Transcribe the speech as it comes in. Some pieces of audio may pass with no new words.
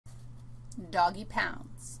doggy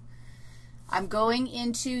pounds. I'm going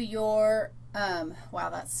into your, wow,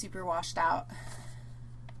 that's super washed out.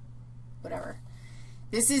 Whatever.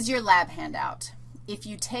 This is your lab handout. If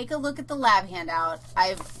you take a look at the lab handout,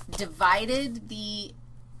 I've divided the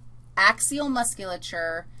axial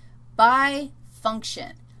musculature by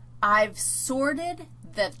function. I've sorted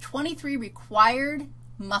the 23 required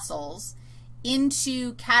muscles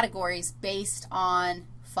into categories based on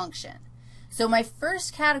function. So my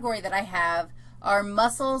first category that I have are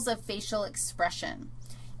muscles of facial expression.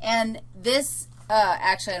 And this,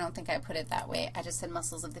 actually I don't think I put it that way. I just said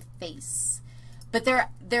muscles of the face. But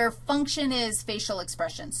their function is facial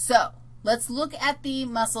expression. So let's look at the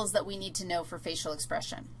muscles that we need to know for facial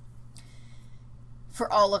expression.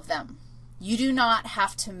 For all of them, you do not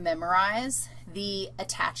have to memorize the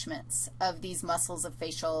attachments of these muscles of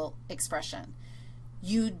facial expression.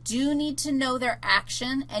 You do need to know their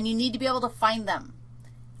action, and you need to be able to find them.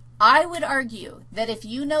 I would argue that if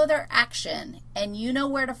you know their action and you know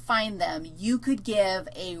where to find them, you could give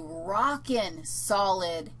a rockin'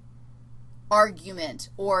 solid argument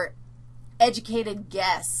or educated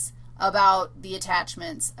guess about the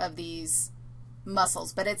attachments of these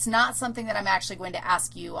muscles. But it's not something that I'm actually going to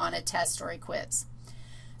ask you on a test or a quiz.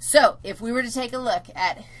 So if we were to take a look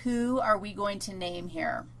at who are we going to name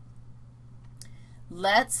here,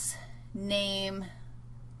 let's name,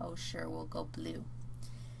 oh sure, we'll go blue.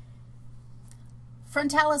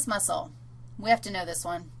 Frontalis muscle. We have to know this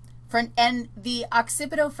one. And the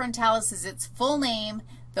occipitofrontalis is its full name.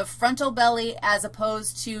 The frontal belly, as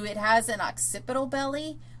opposed to, it has an occipital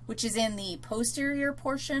belly, which is in the posterior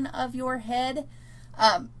portion of your head.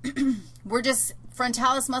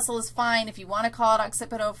 Frontalis muscle is fine. If you want to call it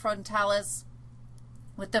occipitofrontalis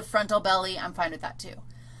with the frontal belly, I'm fine with that too.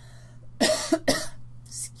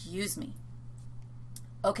 Excuse me.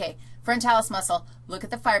 Okay, frontalis muscle, look at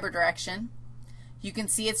the fiber direction. You can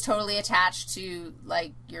see it's totally attached to,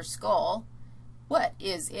 like, your skull. What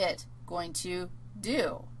is it going to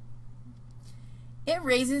do? It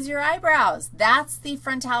raises your eyebrows. That's the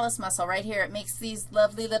frontalis muscle right here. It makes these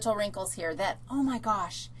lovely little wrinkles here that, oh my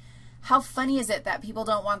gosh, how funny is it that people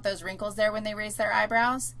don't want those wrinkles there when they raise their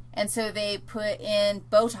eyebrows? And so they put in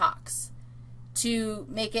Botox to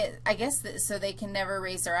make it, I guess, so they can never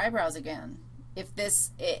raise their eyebrows again. If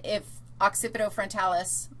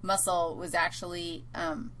occipitofrontalis muscle was actually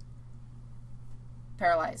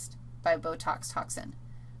paralyzed by Botox toxin.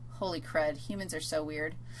 Holy crud, humans are so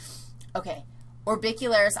weird. Okay,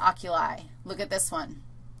 orbicularis oculi. Look at this one.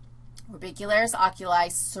 Orbicularis oculi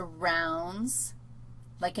surrounds,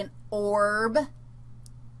 like an orb,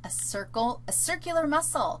 a circular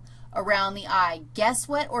muscle around the eye. Guess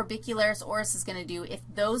what orbicularis oris is going to do if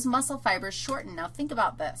those muscle fibers shorten? Now think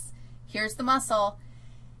about this. Here's the muscle.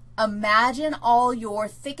 Imagine all your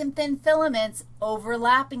thick and thin filaments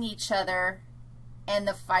overlapping each other and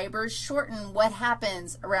the fibers shorten. What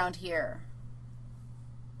happens around here?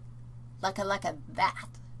 Like that.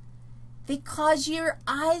 They cause your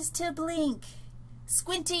eyes to blink.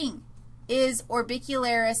 Squinting is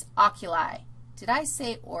orbicularis oculi. Did I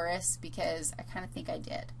say oris? Because I kind of think I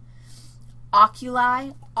did.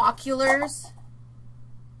 Oculi, oculars,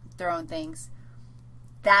 throwing things,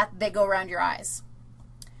 that they go around your eyes.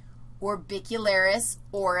 Orbicularis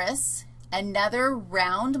oris, another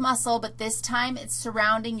round muscle, but this time it's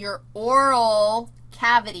surrounding your oral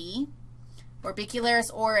cavity.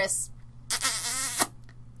 Orbicularis oris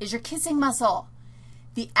is your kissing muscle.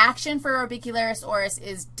 The action for orbicularis oris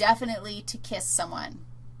is definitely to kiss someone.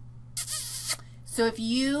 So if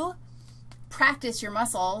you practice your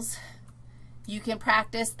muscles, you can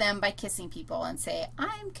practice them by kissing people and say,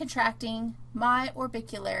 I'm contracting my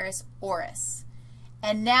orbicularis oris.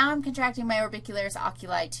 And now I'm contracting my orbicularis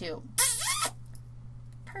oculi too.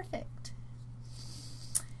 Perfect.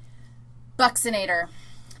 Buccinator.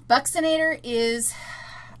 Buccinator is,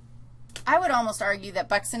 I would almost argue that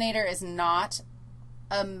buccinator is not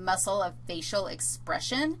a muscle of facial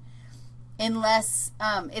expression unless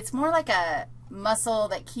it's more like a muscle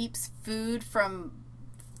that keeps food from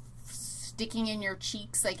sticking in your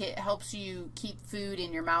cheeks, like it helps you keep food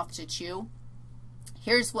in your mouth to chew.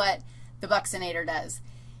 Here's what the buccinator does.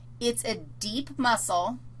 It's a deep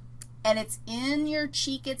muscle, and it's in your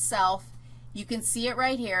cheek itself. You can see it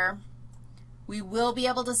right here. We will be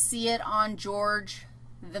able to see it on George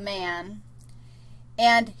the man.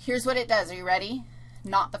 And here's what it does. Are you ready?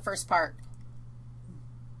 Not the first part.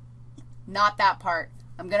 Not that part.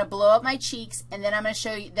 I'm going to blow up my cheeks, and then I'm going to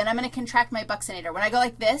show you, then I'm going to contract my buccinator. When I go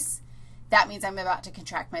like this, that means I'm about to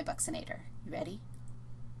contract my buccinator. You ready?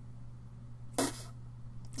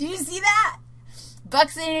 Do you see that?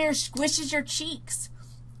 Buccinator squishes your cheeks.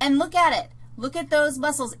 And look at it. Look at those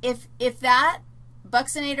muscles. If that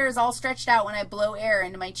buccinator is all stretched out when I blow air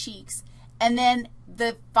into my cheeks, and then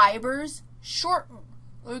the fibers shorten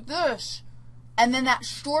like this, and then that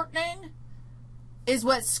shortening is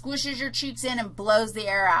what squishes your cheeks in and blows the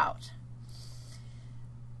air out.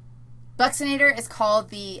 Buccinator is called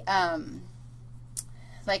the,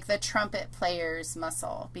 like the trumpet player's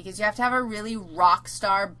muscle, because you have to have a really rock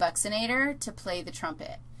star buccinator to play the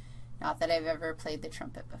trumpet. Not that I've ever played the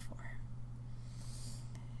trumpet before.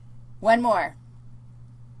 One more.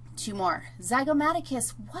 Two more.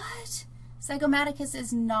 Zygomaticus. What? Zygomaticus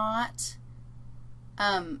is not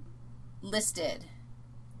listed.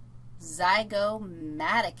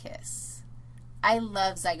 Zygomaticus. I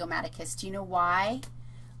love zygomaticus. Do you know why?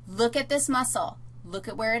 Look at this muscle. Look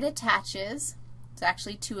at where it attaches. It's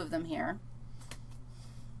actually two of them here.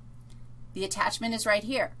 The attachment is right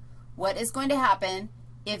here. What is going to happen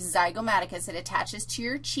if zygomaticus, it attaches to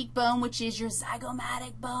your cheekbone, which is your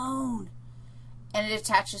zygomatic bone, and it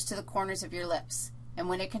attaches to the corners of your lips. And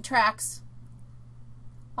when it contracts,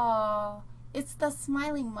 oh, it's the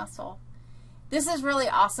smiling muscle. This is really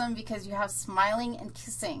awesome because you have smiling and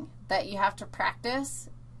kissing that you have to practice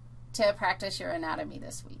your anatomy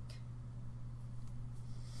this week.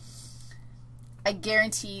 I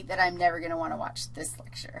guarantee that I'm never going to want to watch this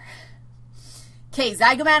lecture. Okay,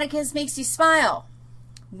 zygomaticus makes you smile.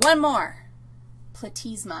 One more,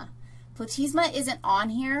 platysma. Platysma isn't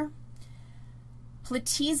on here.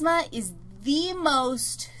 Platysma is the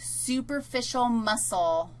most superficial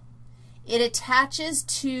muscle. It attaches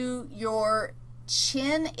to your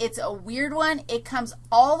chin. It's a weird one. It comes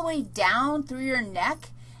all the way down through your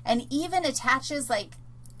neck and even attaches like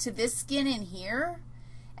to this skin in here.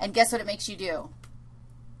 And guess what it makes you do?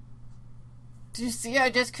 Do you see I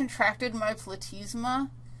just contracted my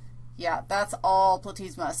platysma? Yeah, that's all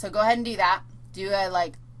platysma. So go ahead and do that. Do a,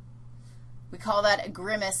 like, we call that a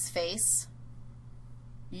grimace face.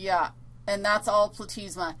 Yeah, and that's all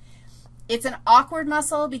platysma. It's an awkward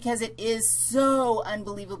muscle because it is so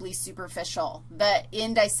unbelievably superficial that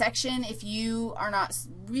in dissection, if you are not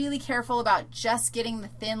really careful about just getting the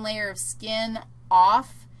thin layer of skin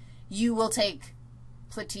off, you will take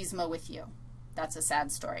platysma with you. That's a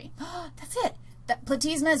sad story. That's it. That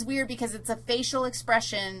platysma is weird because it's a facial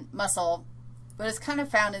expression muscle, but it's kind of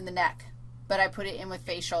found in the neck. But I put it in with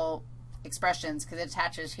facial expressions because it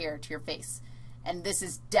attaches here to your face. And this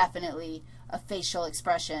is definitely a facial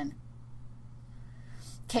expression.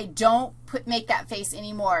 Okay, don't make that face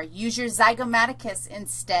anymore. Use your zygomaticus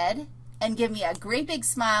instead and give me a great big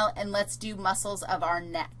smile, and let's do muscles of our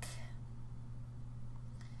neck.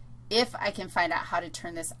 If I can find out how to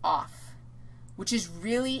turn this off, which is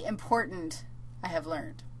really important, I have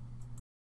learned.